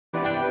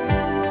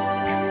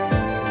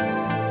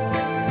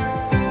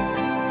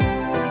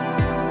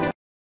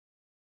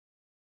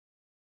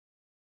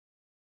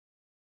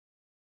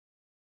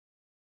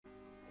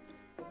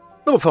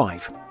Number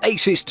 5.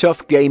 Asus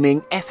TUF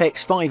Gaming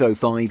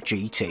FX505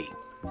 GT.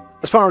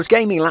 As far as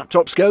gaming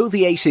laptops go,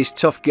 the Asus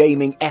TUF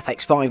Gaming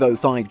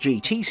FX505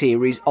 GT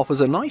series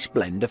offers a nice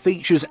blend of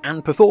features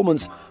and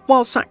performance,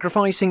 while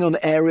sacrificing on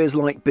areas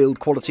like build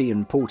quality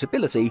and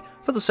portability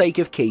for the sake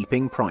of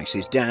keeping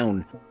prices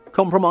down.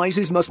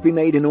 Compromises must be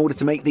made in order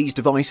to make these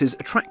devices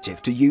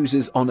attractive to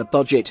users on a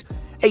budget.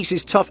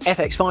 Asus TUF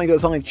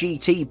FX505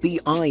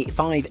 GT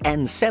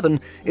BI5N7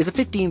 is a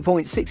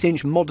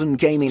 15.6-inch modern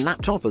gaming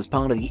laptop as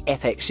part of the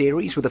FX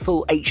series with a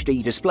full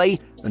HD display,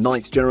 a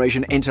 9th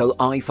generation Intel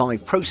i5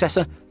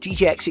 processor,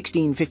 GTX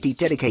 1650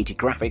 dedicated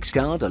graphics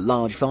card, a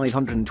large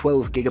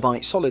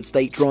 512GB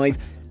solid-state drive,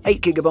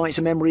 8GB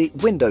of memory,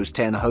 Windows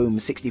 10 Home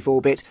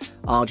 64-bit,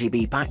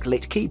 RGB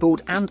backlit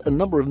keyboard and a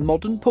number of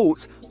modern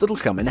ports that'll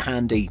come in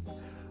handy.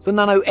 The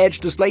Nano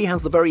Edge display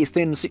has the very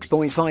thin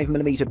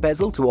 6.5mm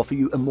bezel to offer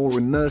you a more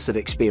immersive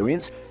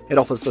experience. It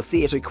offers the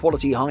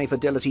theatre-quality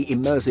high-fidelity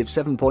immersive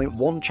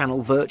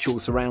 7.1-channel virtual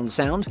surround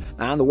sound,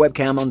 and the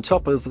webcam on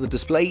top of the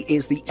display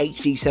is the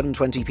HD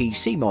 720p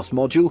CMOS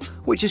module,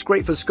 which is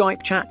great for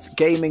Skype chats,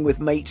 gaming with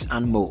mates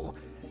and more.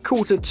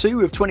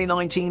 Q2 of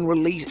 2019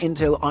 release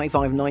Intel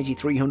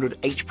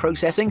i5-9300H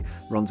processing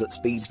runs at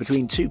speeds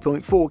between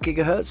 2.4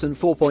 GHz and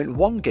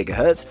 4.1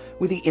 GHz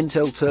with the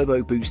Intel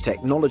Turbo Boost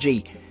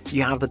technology.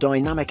 You have the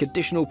dynamic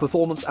additional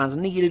performance as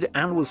needed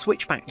and will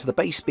switch back to the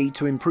base speed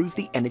to improve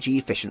the energy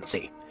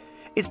efficiency.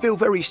 It's built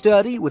very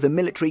sturdy with a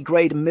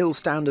military-grade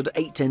mil-standard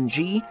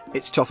 810G.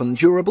 It's tough and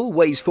durable,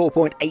 weighs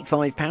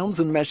 4.85 pounds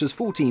and measures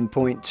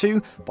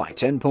 14.2 by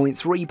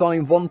 10.3 by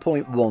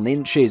 1.1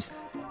 inches.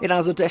 It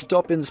has a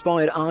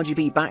desktop-inspired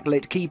RGB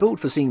backlit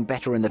keyboard for seeing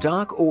better in the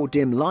dark or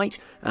dim light,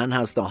 and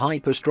has the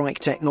HyperStrike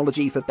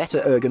technology for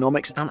better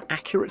ergonomics and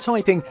accurate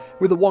typing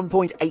with a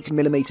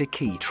 1.8mm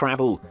key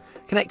travel.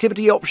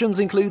 Connectivity options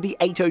include the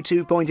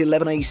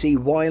 802.11ac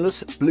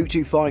wireless,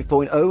 Bluetooth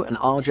 5.0 and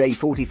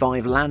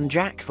RJ45 LAN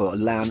jack for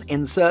LAN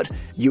insert,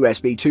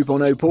 USB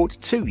 2.0 port,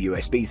 2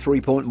 USB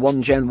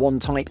 3.1 Gen 1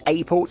 Type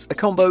A ports, a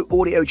combo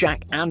audio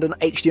jack and an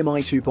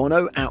HDMI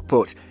 2.0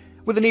 output.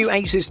 With the new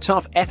Asus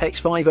TUF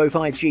FX505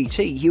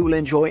 GT, you will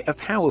enjoy a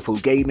powerful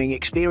gaming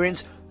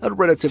experience at a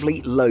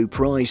relatively low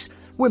price.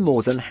 We're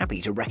more than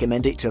happy to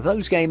recommend it to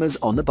those gamers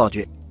on the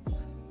budget.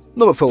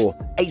 Number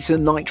 4. Acer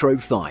Nitro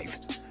 5.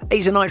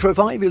 Acer Nitro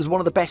 5 is one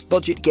of the best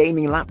budget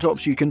gaming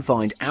laptops you can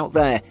find out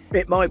there.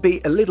 It might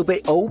be a little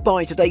bit old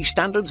by today's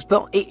standards,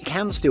 but it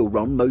can still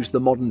run most of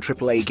the modern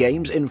AAA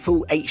games in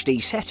full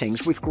HD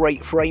settings with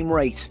great frame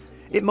rates.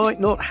 It might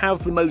not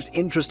have the most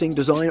interesting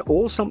design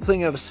or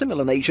something of a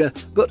similar nature,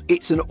 but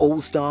it's an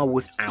all-star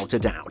without a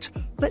doubt.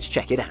 Let's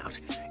check it out.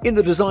 In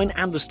the design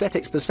and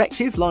aesthetics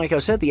perspective, like I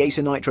said, the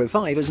Acer Nitro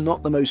 5 is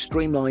not the most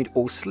streamlined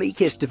or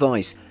sleekest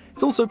device.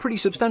 It's also pretty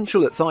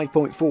substantial at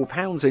 5.4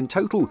 pounds in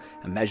total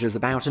and measures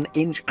about an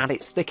inch at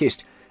its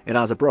thickest. It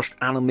has a brushed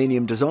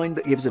aluminium design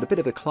that gives it a bit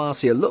of a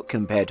classier look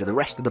compared to the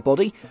rest of the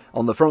body.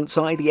 On the front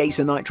side, the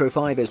Acer Nitro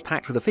 5 is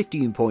packed with a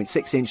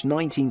 15.6-inch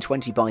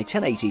 1920 by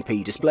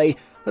 1080p display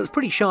that's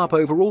pretty sharp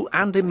overall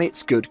and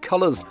emits good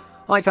colours.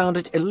 I found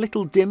it a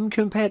little dim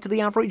compared to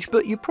the average,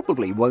 but you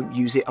probably won't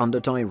use it under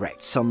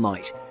direct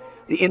sunlight.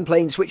 The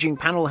in-plane switching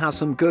panel has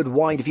some good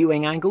wide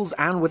viewing angles,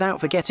 and without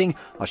forgetting,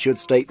 I should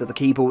state that the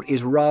keyboard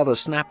is rather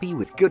snappy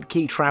with good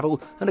key travel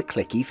and a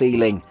clicky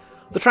feeling.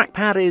 The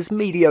trackpad is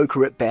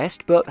mediocre at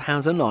best, but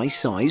has a nice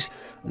size.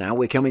 Now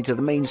we're coming to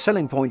the main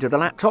selling point of the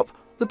laptop,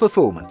 the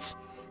performance.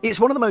 It's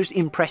one of the most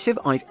impressive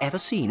I've ever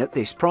seen at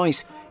this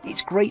price.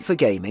 It's great for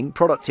gaming,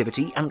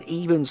 productivity and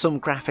even some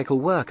graphical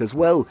work as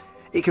well.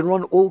 It can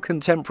run all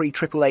contemporary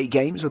AAA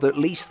games with at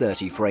least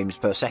 30 frames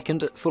per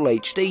second at Full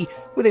HD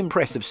with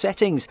impressive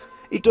settings.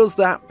 It does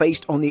that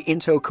based on the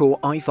Intel Core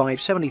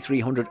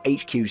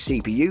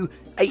i5-7300HQ CPU,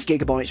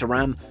 8GB of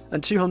RAM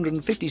and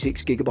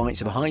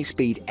 256GB of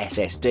high-speed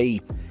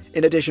SSD.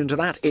 In addition to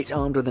that, it's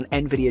armed with an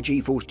NVIDIA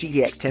GeForce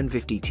GTX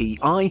 1050 Ti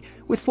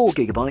with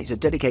 4GB of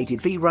dedicated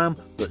VRAM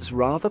that's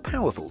rather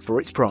powerful for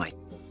its price.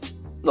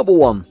 Number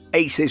 1.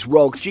 Asus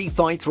ROG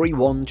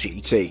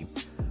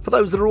G531GT. For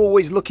those that are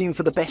always looking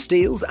for the best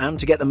deals and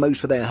to get the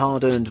most for their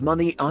hard-earned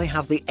money, I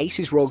have the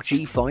Asus ROG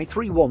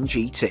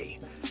G531GT.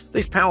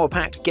 This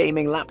power-packed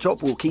gaming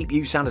laptop will keep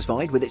you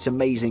satisfied with its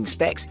amazing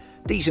specs,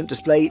 decent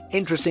display,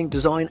 interesting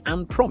design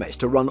and promise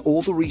to run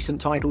all the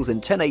recent titles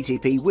in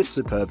 1080p with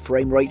superb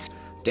frame rates.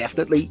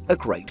 Definitely a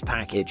great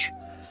package.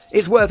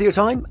 It's worth your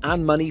time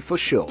and money for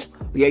sure.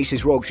 The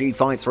Asus ROG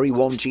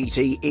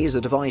G531GT is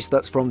a device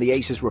that's from the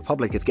Asus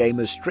Republic of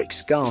Gamers Strix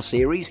Scar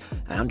series,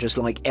 and just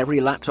like every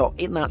laptop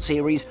in that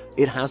series,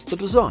 it has the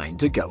design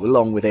to go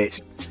along with it.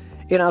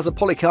 It has a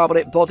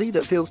polycarbonate body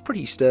that feels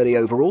pretty sturdy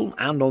overall,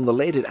 and on the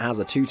lid it has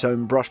a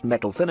two-tone brushed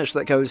metal finish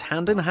that goes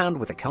hand in hand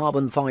with a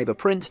carbon fibre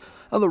print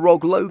and the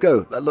ROG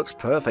logo that looks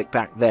perfect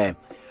back there.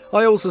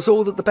 I also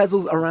saw that the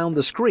bezels around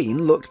the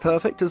screen looked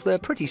perfect as they're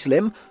pretty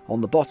slim. On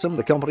the bottom,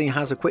 the company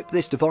has equipped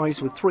this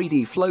device with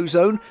 3D Flow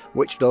Zone,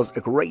 which does a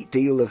great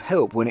deal of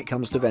help when it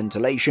comes to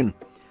ventilation.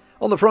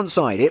 On the front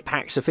side, it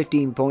packs a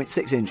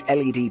 15.6-inch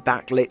LED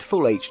backlit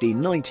Full HD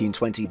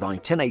 1920 by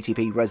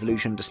 1080p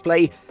resolution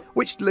display,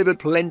 which delivered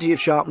plenty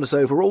of sharpness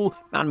overall,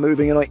 and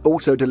moving light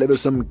also delivers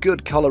some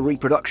good colour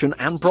reproduction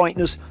and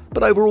brightness,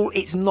 but overall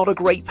it's not a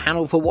great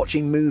panel for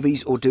watching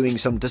movies or doing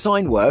some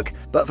design work,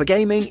 but for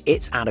gaming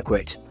it's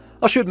adequate.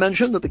 I should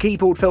mention that the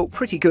keyboard felt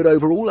pretty good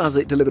overall, as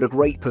it delivered a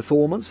great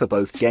performance for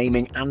both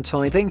gaming and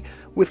typing,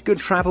 with good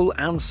travel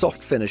and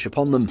soft finish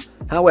upon them.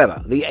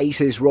 However, the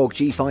Asus ROG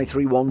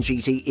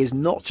G531GT is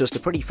not just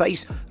a pretty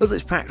face, as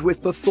it's packed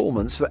with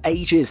performance for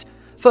ages.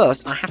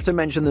 First, I have to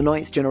mention the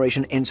 9th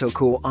generation Intel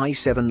Core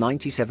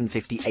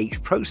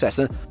i7-9750H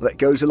processor that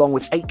goes along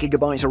with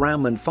 8GB of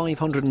RAM and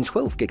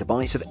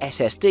 512GB of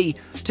SSD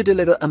to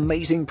deliver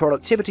amazing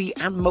productivity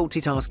and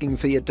multitasking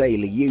for your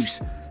daily use.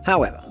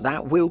 However,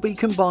 that will be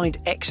combined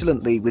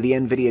excellently with the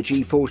NVIDIA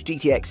GeForce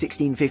GTX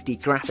 1650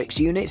 graphics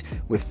unit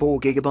with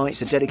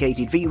 4GB of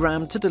dedicated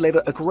VRAM to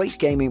deliver a great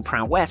gaming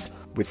prowess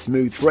with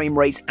smooth frame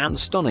rates and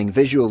stunning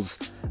visuals.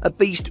 A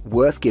beast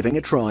worth giving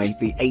a try,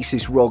 the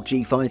Asus ROG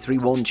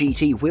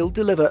G531GT will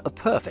deliver a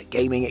perfect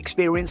gaming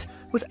experience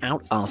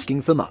without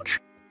asking for much.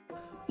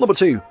 Number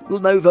 2.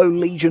 Lenovo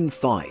Legion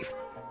 5.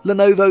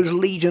 Lenovo's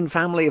Legion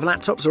family of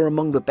laptops are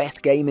among the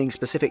best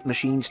gaming-specific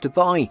machines to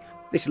buy.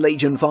 This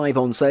Legion 5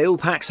 on sale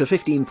packs a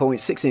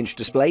 15.6-inch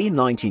display,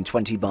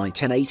 1920 by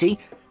 1080,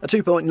 a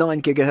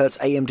 2.9 GHz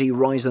AMD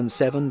Ryzen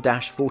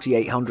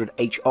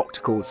 7-4800H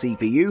octa-core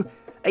CPU,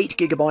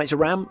 8GB of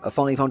RAM, a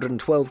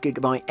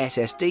 512GB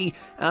SSD,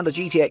 and a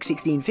GTX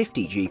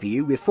 1650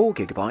 GPU with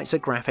 4GB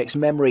of graphics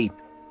memory.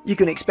 You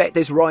can expect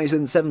this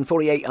Ryzen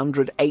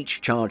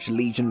 7-4800H charged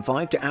Legion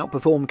 5 to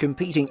outperform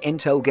competing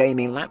Intel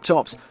gaming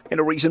laptops. In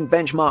a recent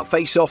benchmark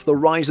face-off, the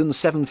Ryzen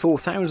 7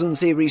 4000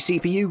 series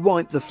CPU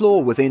wiped the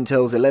floor with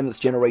Intel's 11th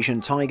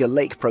generation Tiger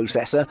Lake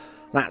processor.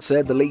 That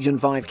said, the Legion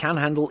 5 can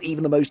handle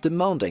even the most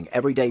demanding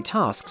everyday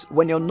tasks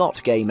when you're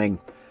not gaming.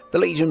 The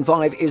Legion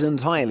 5 is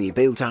entirely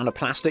built out of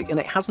plastic, and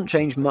it hasn't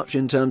changed much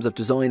in terms of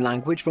design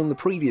language from the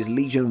previous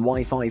Legion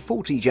Wi-Fi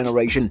 40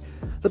 generation.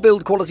 The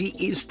build quality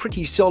is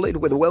pretty solid,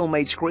 with a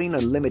well-made screen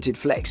and limited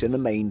flex in the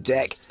main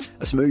deck.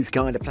 A smooth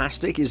kind of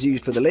plastic is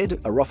used for the lid,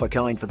 a rougher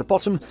kind for the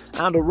bottom,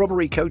 and a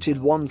rubbery coated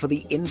one for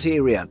the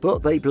interior,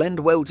 but they blend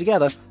well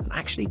together and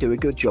actually do a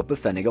good job of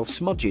fending off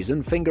smudges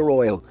and finger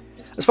oil.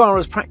 As far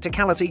as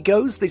practicality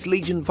goes, this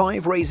Legion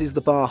 5 raises the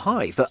bar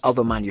high for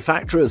other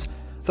manufacturers.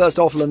 First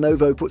off,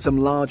 Lenovo put some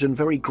large and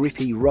very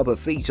grippy rubber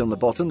feet on the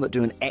bottom that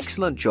do an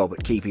excellent job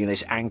at keeping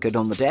this anchored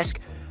on the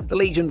desk. The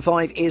Legion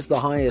 5 is the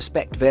highest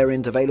spec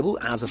variant available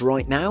as of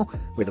right now,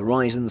 with a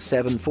Ryzen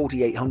 7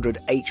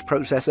 4800H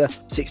processor,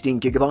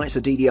 16GB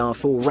of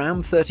DDR4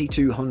 RAM,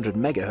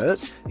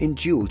 3200MHz in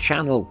dual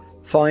channel,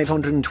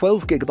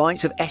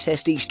 512GB of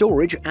SSD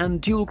storage and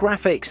dual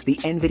graphics, the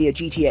NVIDIA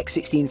GTX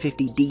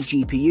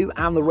 1650D GPU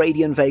and the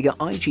Radeon Vega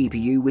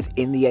iGPU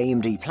within the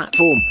AMD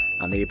platform,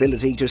 and the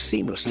ability to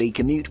seamlessly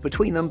commute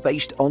between them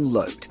based on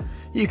load.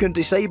 You can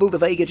disable the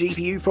Vega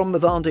GPU from the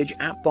Vantage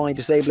app by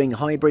disabling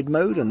hybrid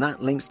mode, and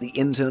that links the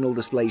internal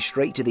display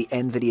straight to the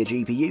NVIDIA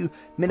GPU,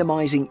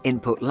 minimizing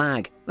input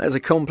lag. There's a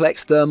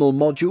complex thermal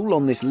module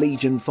on this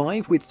Legion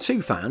 5 with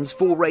 2 fans,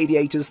 4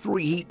 radiators,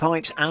 3 heat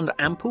pipes and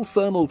ample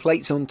thermal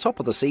plates on top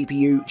of the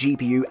CPU,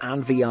 GPU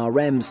and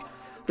VRMs.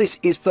 This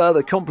is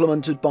further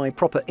complemented by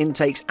proper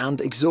intakes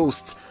and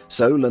exhausts,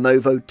 so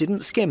Lenovo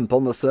didn't skimp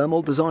on the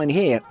thermal design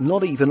here,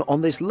 not even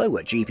on this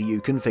lower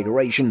GPU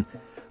configuration.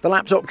 The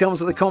laptop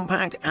comes with a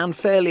compact and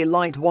fairly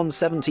light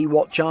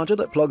 170-watt charger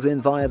that plugs in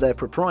via their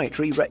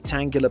proprietary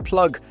rectangular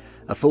plug.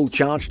 A full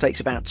charge takes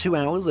about 2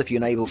 hours if you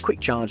enable quick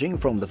charging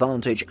from the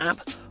Vantage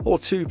app, or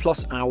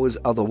 2+ hours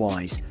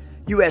otherwise.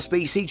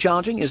 USB-C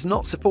charging is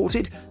not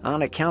supported,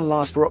 and it can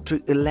last for up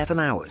to 11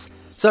 hours.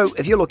 So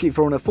if you're looking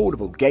for an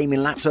affordable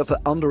gaming laptop for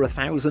under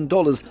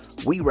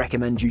 $1,000, we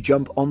recommend you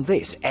jump on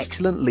this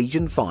excellent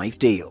Legion 5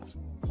 deal.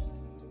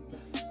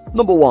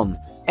 Number 1.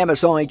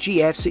 MSI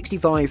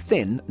GF65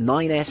 Thin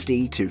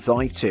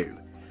 9SD252.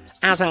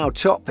 As our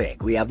top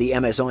pick, we have the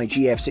MSI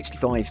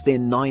GF65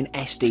 Thin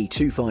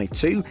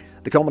 9SD252.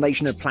 The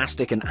combination of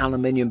plastic and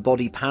aluminium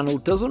body panel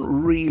doesn't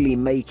really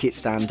make it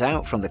stand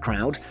out from the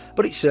crowd,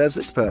 but it serves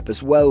its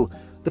purpose well.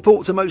 The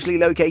ports are mostly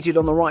located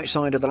on the right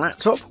side of the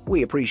laptop.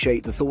 We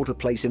appreciate the thought of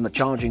placing the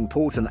charging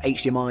port and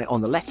HDMI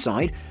on the left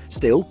side.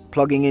 Still,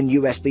 plugging in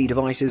USB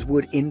devices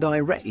would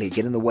indirectly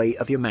get in the way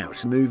of your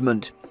mouse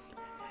movement.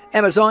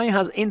 MSI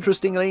has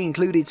interestingly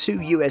included 2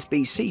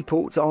 USB-C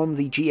ports on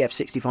the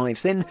GF65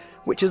 Thin,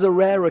 which is a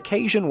rare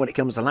occasion when it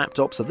comes to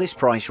laptops of this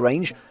price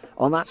range.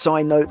 On that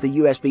side note, the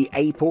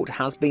USB-A port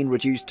has been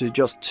reduced to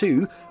just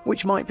 2,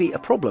 which might be a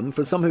problem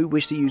for some who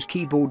wish to use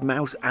keyboard,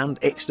 mouse and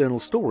external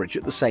storage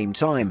at the same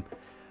time.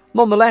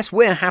 Nonetheless,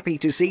 we're happy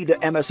to see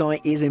that MSI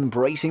is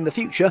embracing the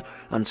future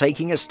and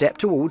taking a step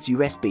towards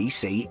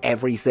USB-C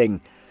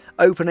everything.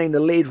 Opening the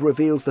lid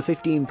reveals the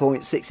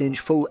 15.6-inch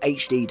Full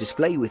HD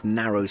display with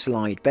narrow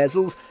slide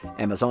bezels.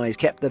 MSI has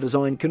kept the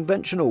design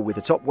conventional with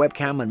a top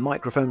webcam and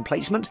microphone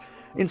placement.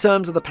 In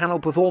terms of the panel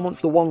performance,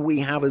 the one we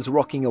have is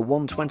rocking a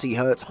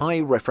 120Hz high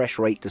refresh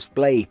rate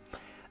display.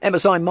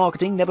 MSI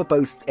marketing never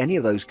boasts any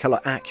of those colour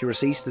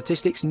accuracy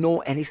statistics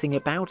nor anything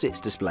about its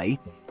display.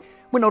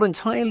 We're not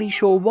entirely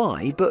sure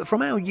why, but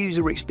from our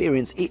user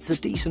experience it's a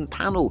decent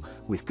panel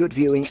with good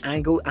viewing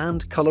angle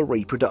and colour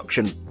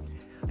reproduction.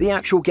 The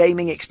actual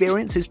gaming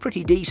experience is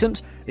pretty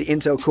decent. The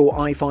Intel Core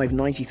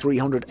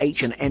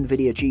i5-9300H and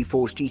Nvidia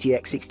GeForce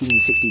GTX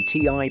 1660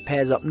 Ti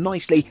pairs up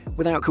nicely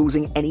without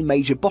causing any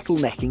major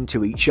bottlenecking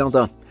to each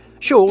other.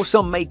 Sure,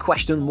 some may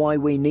question why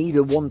we need a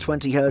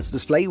 120Hz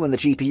display when the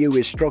GPU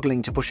is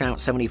struggling to push out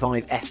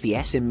 75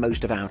 FPS in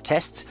most of our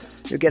tests.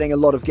 You're getting a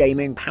lot of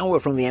gaming power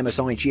from the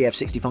MSI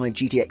GF65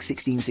 GTX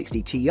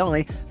 1660 Ti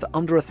for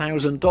under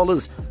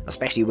 $1,000,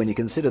 especially when you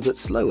consider that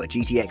slower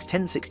GTX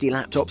 1060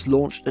 laptops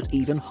launched at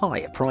even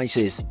higher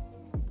prices.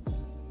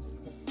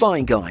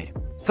 Buying guide.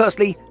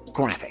 Firstly,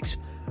 graphics.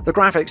 The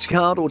graphics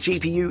card or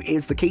GPU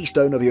is the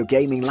keystone of your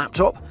gaming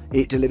laptop.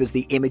 It delivers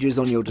the images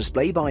on your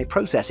display by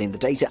processing the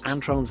data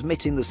and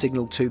transmitting the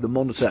signal to the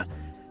monitor.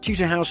 Due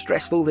to how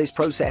stressful this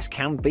process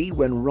can be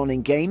when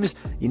running games,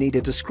 you need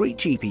a discrete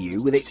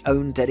GPU with its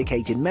own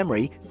dedicated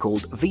memory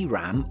called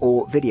VRAM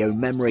or video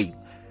memory.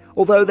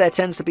 Although there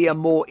tends to be a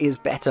more is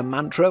better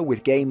mantra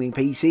with gaming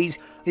PCs,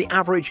 the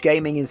average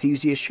gaming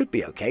enthusiast should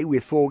be okay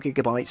with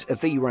 4GB of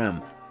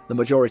VRAM. The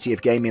majority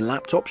of gaming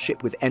laptops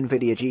ship with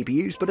Nvidia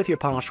GPUs, but if you're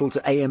partial to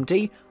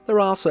AMD, there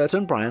are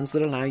certain brands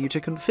that allow you to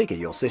configure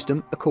your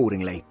system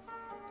accordingly.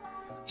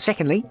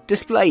 Secondly,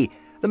 display.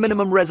 The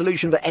minimum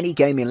resolution for any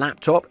gaming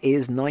laptop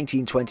is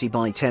 1920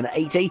 by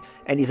 1080,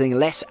 anything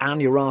less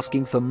and you're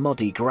asking for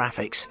muddy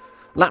graphics.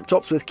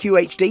 Laptops with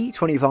QHD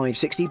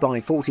 2560 by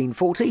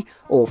 1440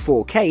 or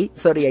 4K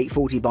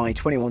 3840 by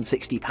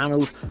 2160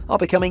 panels are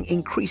becoming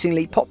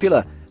increasingly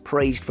popular,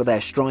 praised for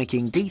their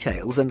striking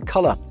details and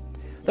colour.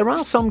 There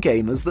are some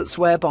gamers that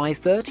swear by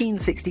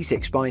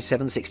 1366 by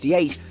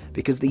 768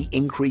 because the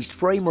increased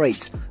frame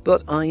rates,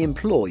 but I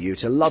implore you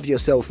to love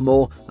yourself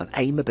more and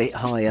aim a bit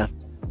higher.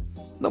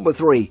 Number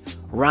 3.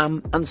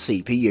 RAM and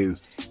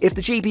CPU. If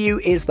the GPU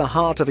is the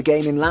heart of a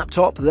gaming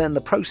laptop, then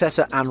the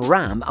processor and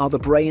RAM are the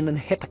brain and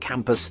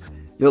hippocampus.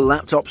 Your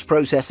laptop's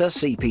processor,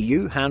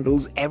 CPU,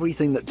 handles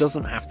everything that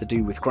doesn't have to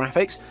do with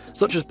graphics,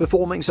 such as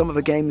performing some of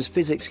a game's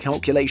physics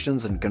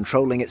calculations and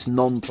controlling its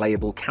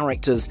non-playable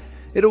characters.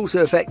 It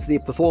also affects the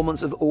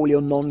performance of all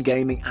your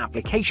non-gaming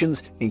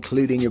applications,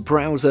 including your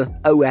browser,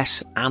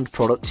 OS, and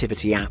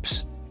productivity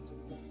apps.